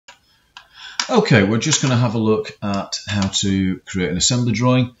Okay, we're just going to have a look at how to create an assembly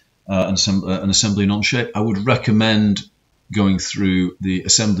drawing, an assembly in Onshape. I would recommend going through the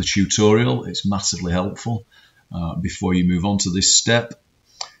assembly tutorial. It's massively helpful before you move on to this step.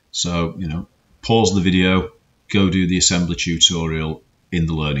 So, pause the video, go do the assembly tutorial in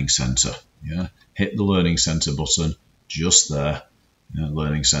the Learning Center. Yeah, hit the Learning Center button just there.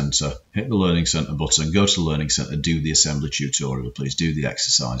 Learning Center, hit the Learning Center button, go to the Learning Center, do the assembly tutorial, please do the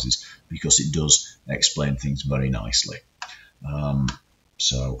exercises, because it does explain things very nicely.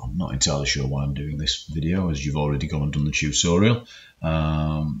 So I'm not entirely sure why I'm doing this video, as you've already gone and done the tutorial,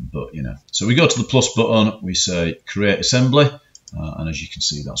 so we go to the plus button, we say create assembly, and as you can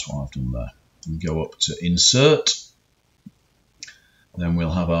see, that's what I've done there. We go up to insert, then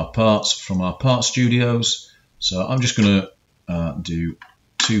we'll have our parts from our part studios. So I'm just going to do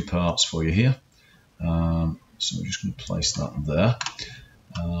 2 parts for you here. So I'm just going to place that there,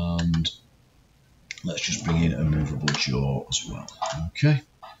 and let's just bring in a movable jaw as well. Okay,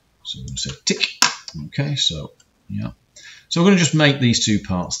 so I'm going to say tick. Okay, so yeah, so we're going to just make these 2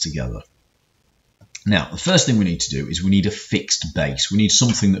 parts together. Now, the first thing we need to do is we need a fixed base. We need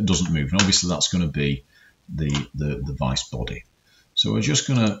something that doesn't move, and obviously that's going to be the vice body. So we're just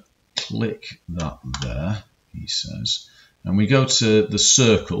going to click that there, he says. And we go to the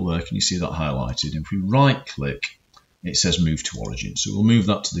circle there, can you see that highlighted? And if we right click, it says move to origin. So we'll move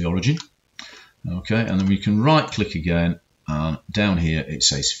that to the origin. Okay, and then we can right click again, and down here it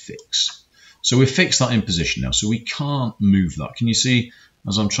says fix. So we've fixed that in position now, so we can't move that. Can you see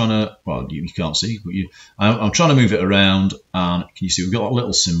as I'm trying to, well, you can't see, but I'm trying to move it around, and can you see we've got a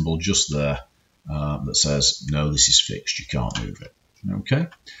little symbol just there that says, no, this is fixed, you can't move it. Okay.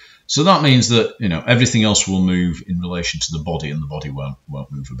 So that means that everything else will move in relation to the body, and the body won't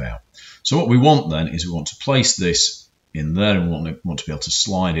move about. So what we want then is we want to place this in there, and we want to be able to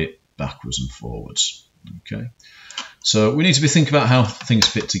slide it backwards and forwards. Okay. So we need to be thinking about how things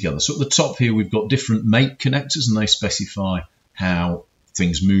fit together. So at the top here we've got different mate connectors, and they specify how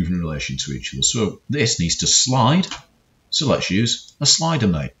things move in relation to each other. So this needs to slide. So let's use a slider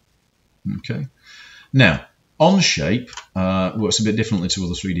mate. Okay. Now, Onshape works a bit differently to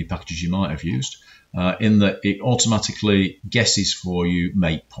other 3D packages you might have used, in that it automatically guesses for you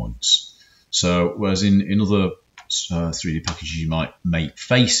mate points. So whereas in other 3D packages you might mate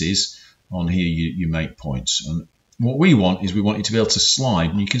faces, on here you mate points. And what we want is we want you to be able to slide,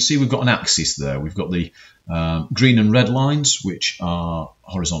 and you can see we've got an axis there. We've got the green and red lines, which are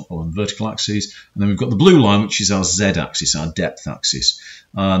horizontal and vertical axes, and then we've got the blue line, which is our Z-axis, our depth axis.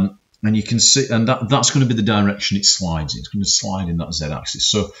 And you can see, and that's going to be the direction it slides in. It's going to slide in that Z-axis.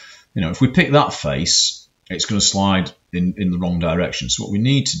 So, if we pick that face, it's going to slide in the wrong direction. So what we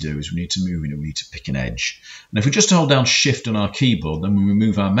need to do is we need to move we need to pick an edge. And if we just hold down Shift on our keyboard, then when we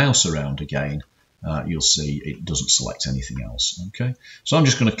move our mouse around again, you'll see it doesn't select anything else. Okay. So I'm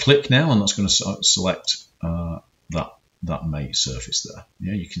just going to click now, and that's going to select that mate surface there.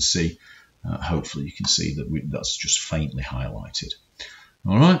 Yeah, you can see, hopefully you can see that that's just faintly highlighted.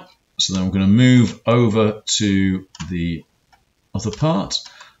 All right. So then we're going to move over to the other part,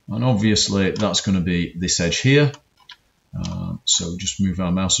 and obviously that's going to be this edge here. So just move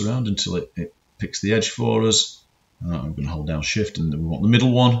our mouse around until it picks the edge for us. I'm going to hold down Shift, and then we want the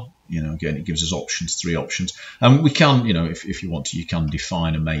middle one. Again, it gives us options, 3 options, and we can, if you want to, you can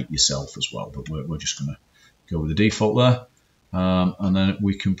define a mate yourself as well. But we're just going to go with the default there, and then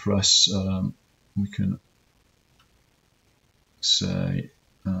we can press. We can say.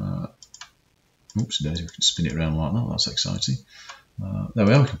 Oops, daisy, we can spin it around like that. That's exciting. There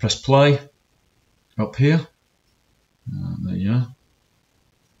we are. We can press play up here. There you are.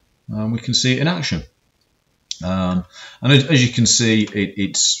 And we can see it in action. And as you can see,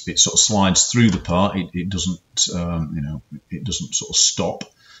 it sort of slides through the part. It doesn't, it doesn't sort of stop.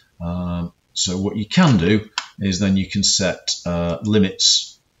 So what you can do is then you can set limits.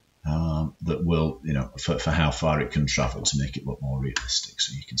 That will, for how far it can travel to make it look more realistic.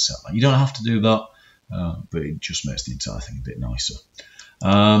 So you can set that. You don't have to do that, but it just makes the entire thing a bit nicer.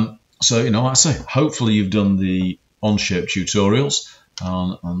 So, like I say, hopefully you've done the Onshape tutorials,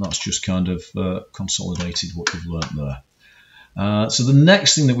 and that's just kind of consolidated what you've learnt there. So the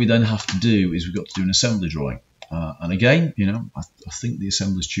next thing that we then have to do is we've got to do an assembly drawing. And again, I think the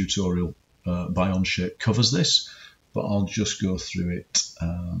assemblies tutorial by Onshape covers this. But I'll just go through it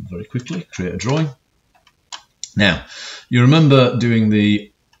very quickly. Create a drawing. Now, you remember doing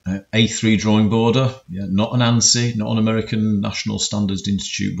the A3 drawing border, yeah, not an ANSI, not an American National Standards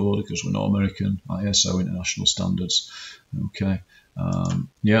Institute border, because we're not American, ISO International Standards. Okay,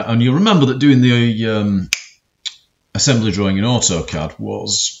 yeah, and you remember that doing the assembly drawing in AutoCAD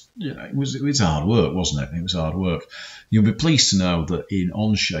was it was hard work, wasn't it? It was hard work. You'll be pleased to know that in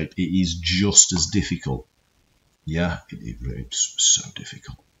Onshape it is just as difficult. Yeah, it's so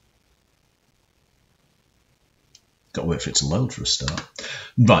difficult. Got to wait for it to load for a start.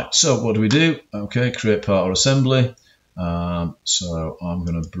 Right, so what do? Okay, create part or assembly. So I'm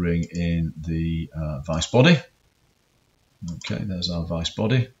going to bring in the vice body. Okay, there's our vice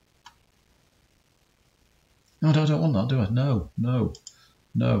body. No, I don't want that, do I? No.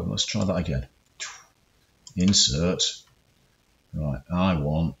 Let's try that again. Insert. Right, I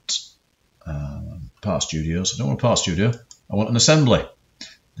want part studios. I don't want a part studio. I want an assembly.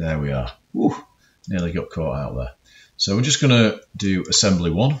 There we are. Woo, nearly got caught out there. So we're just going to do assembly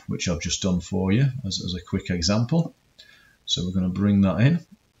 1, which I've just done for you as a quick example. So we're going to bring that in.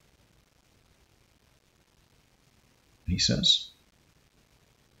 He says.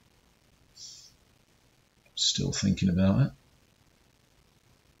 Still thinking about it.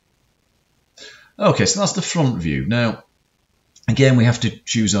 Okay, so that's the front view. Now, again, we have to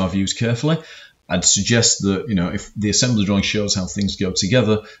choose our views carefully. I'd suggest that, if the assembly drawing shows how things go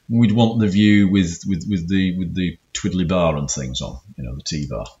together, we'd want the view with the twiddly bar and things on, the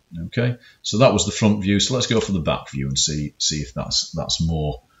T-bar. Okay, so that was the front view. So let's go for the back view and see if that's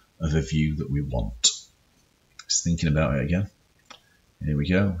more of a view that we want. Just thinking about it again. Here we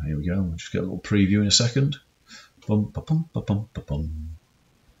go. We'll just get a little preview in a second. Bum, ba, bum, ba, bum, ba, bum.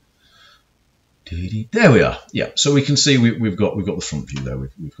 There we are. Yeah, so we can see we've got the front view there.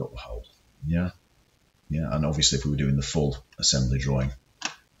 We've got the whole. Yeah, and obviously if we were doing the full assembly drawing,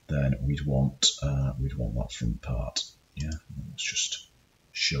 then we'd want that front part. Yeah, let's just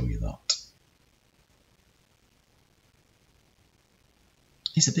show you that.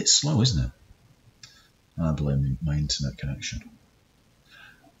 It's a bit slow, isn't it? I blame my internet connection.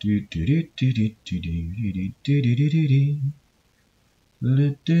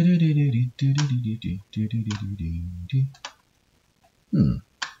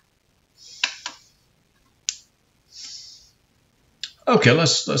 Okay,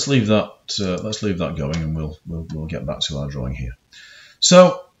 let's leave that going, and we'll get back to our drawing here.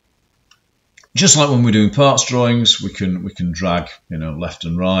 So, just like when we're doing parts drawings, we can drag left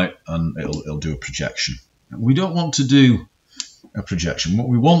and right, and it'll do a projection. We don't want to do a projection. What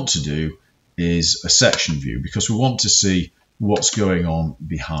we want to do is a section view, because we want to see what's going on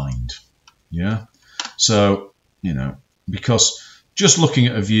behind. Yeah, so because just looking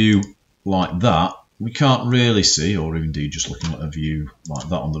at a view like that, we can't really see, or indeed just looking at a view like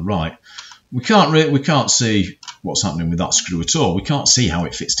that on the right, we can't see what's happening with that screw at all. We can't see how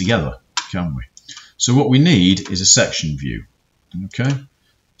it fits together, can we? So what we need is a section view. Okay,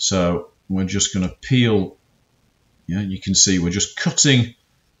 so we're just going to peel. Yeah, you can see we're just cutting,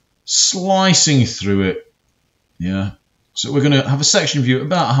 slicing through it. Yeah, so we're going to have a section view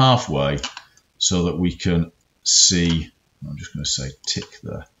about halfway, so that we can see. I'm just going to say tick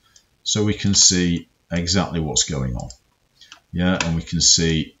there, so we can see exactly what's going on. Yeah, and we can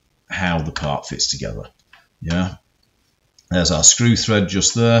see how the part fits together. Yeah, there's our screw thread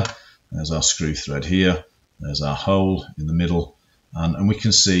just there. There's our screw thread here. There's our hole in the middle, and we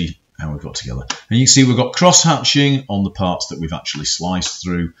can see how we've got together. And you can see we've got cross hatching on the parts that we've actually sliced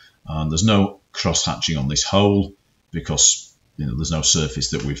through, and there's no cross hatching on this hole because there's no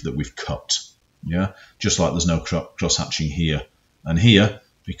surface that we've cut. Yeah, just like there's no cross hatching here and here,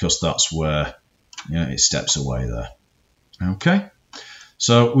 because that's where it steps away there. Okay,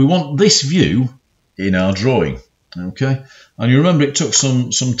 so we want this view in our drawing. Okay, and you remember it took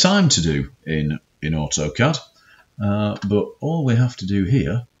some time to do in AutoCAD, but all we have to do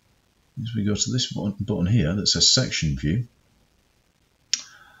here is we go to this button here that says section view.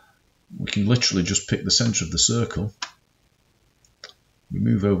 We can literally just pick the center of the circle. We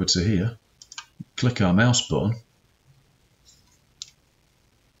move over to here, click our mouse button,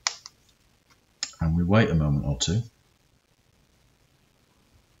 and we wait a moment or two.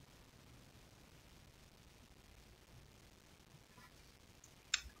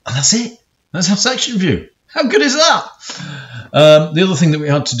 And that's it. That's our section view. How good is that? The other thing that we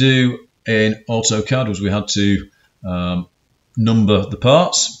had to do in AutoCAD was we had to number the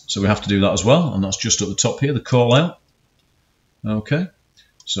parts. So we have to do that as well. And that's just at the top here, the call out. Okay.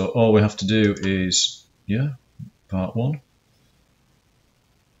 So all we have to do is, part 1.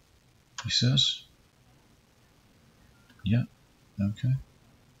 He says. Yeah. Okay.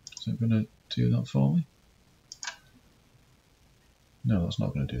 Is that going to do that for me? No, that's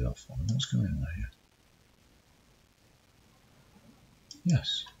not going to do that for me. What's going on here?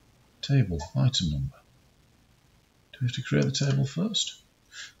 Yes. Table, item number. Do we have to create the table first?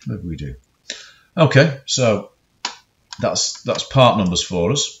 Maybe we do. Okay, so that's part numbers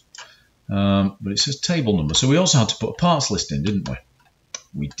for us. but it says table number. So we also had to put a parts list in, didn't we?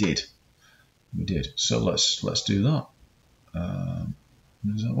 We did. So let's do that.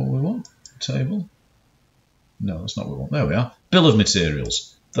 Is that what we want? Table? No, that's not what we want. There we are. Bill of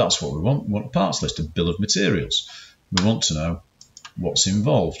materials. That's what we want. We want a parts list, a bill of materials. We want to know what's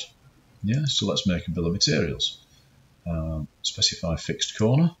involved. Yeah, so let's make a bill of materials. Specify fixed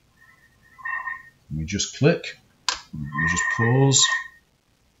corner. We just click. We just pause.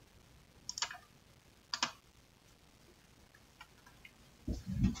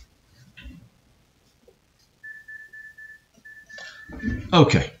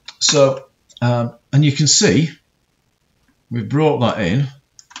 Okay, so and you can see we've brought that in,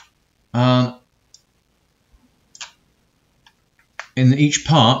 and in each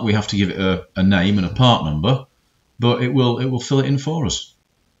part we have to give it a name and a part number, but it will fill it in for us.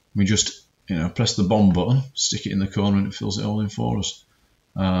 We just press the bomb button, stick it in the corner, and it fills it all in for us.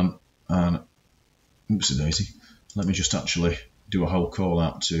 And oopsie daisy, let me just actually do a whole call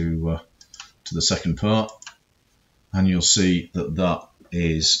out to the second part, and you'll see that that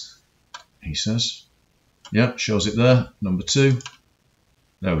is, he says, yeah, shows it there, number 2.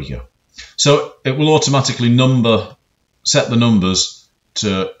 There we go. So it will automatically set the numbers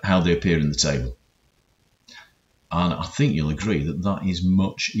to how they appear in the table. And I think you'll agree that that is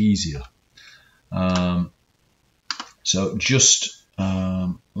much easier. So just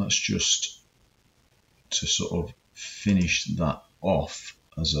let's just to sort of finish that off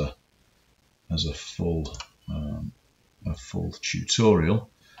as a full tutorial.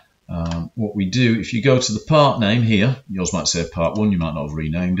 What we do, if you go to the part name here, yours might say part 1, you might not have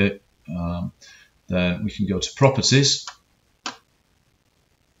renamed it. Then we can go to properties.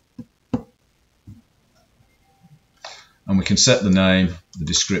 And we can set the name, the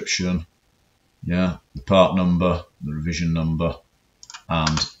description, yeah, the part number, the revision number,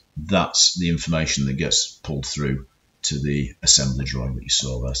 and that's the information that gets pulled through to the assembly drawing that you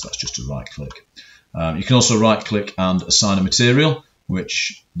saw there. So that's just a right click. You can also right click and assign a material,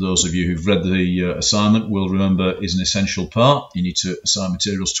 which those of you who've read the assignment will remember is an essential part. You need to assign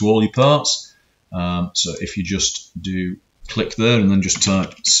materials to all your parts. So if you just do click there and then just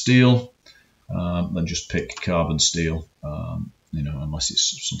type steel, then just pick carbon steel, unless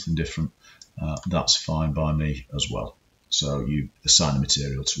it's something different, that's fine by me as well. So you assign a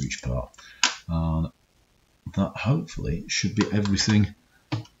material to each part. That hopefully should be everything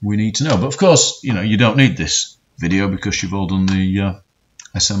we need to know. But of course, you don't need this video because you've all done the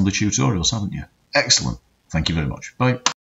assembly tutorials, haven't you? Excellent. Thank you very much. Bye.